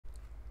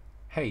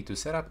Hey, to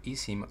set up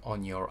eSIM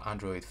on your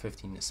Android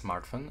 15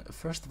 smartphone,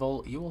 first of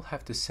all, you will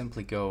have to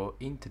simply go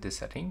into the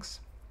settings.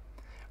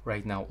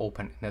 Right now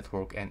open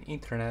Network and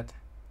Internet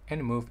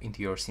and move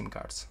into your SIM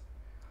cards.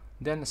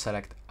 Then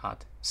select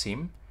Add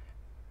SIM.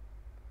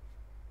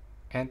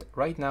 And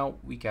right now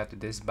we get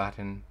this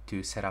button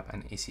to set up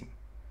an eSIM.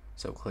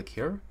 So click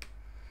here.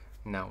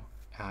 Now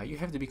you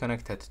have to be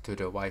connected to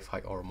the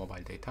Wi-Fi or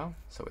mobile data.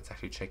 So it's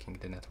actually checking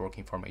the network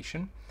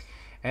information.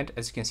 And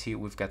as you can see,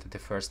 we've got the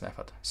first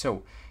method.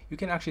 So you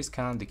can actually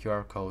scan the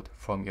QR code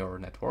from your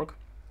network.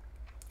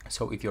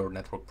 So if your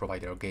network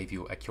provider gave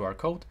you a QR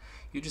code,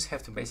 you just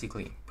have to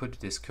basically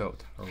put this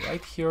code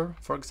right here,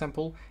 for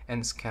example,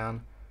 and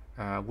scan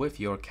with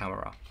your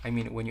camera. I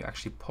mean, when you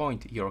actually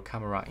point your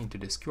camera into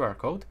this QR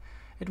code,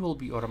 it will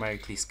be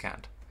automatically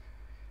scanned.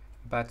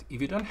 But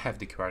if you don't have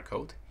the QR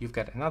code, you've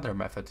got another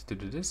method to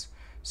do this.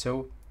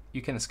 So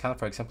you can scan,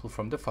 for example,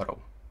 from the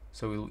photo.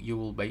 So you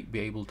will be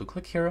able to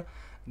click here,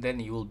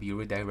 then you will be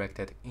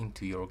redirected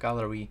into your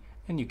gallery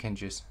and you can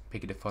just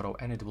pick the photo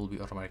and it will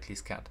be automatically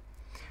scanned.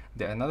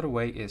 Another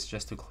way is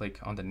just to click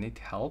on the Need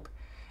Help,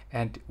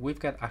 and we've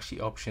got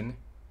actually option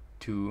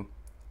to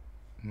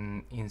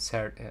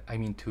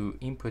to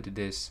input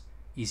this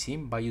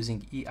eSIM by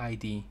using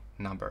EID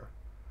number.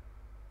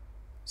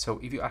 So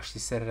if you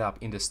actually set it up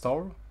in the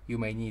store, you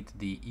may need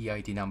the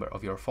EID number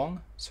of your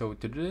phone. So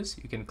to do this,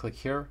 you can click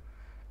here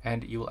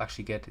and you will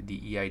actually get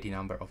the EID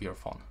number of your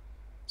phone.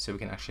 So we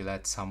can actually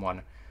let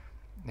someone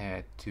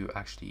to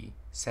actually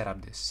set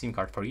up this SIM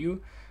card for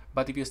you.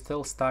 But if you're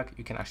still stuck,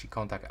 you can actually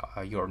contact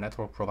your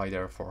network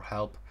provider for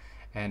help,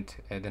 and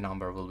the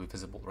number will be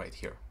visible right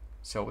here.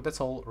 So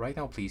that's all. Right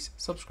now, please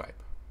subscribe.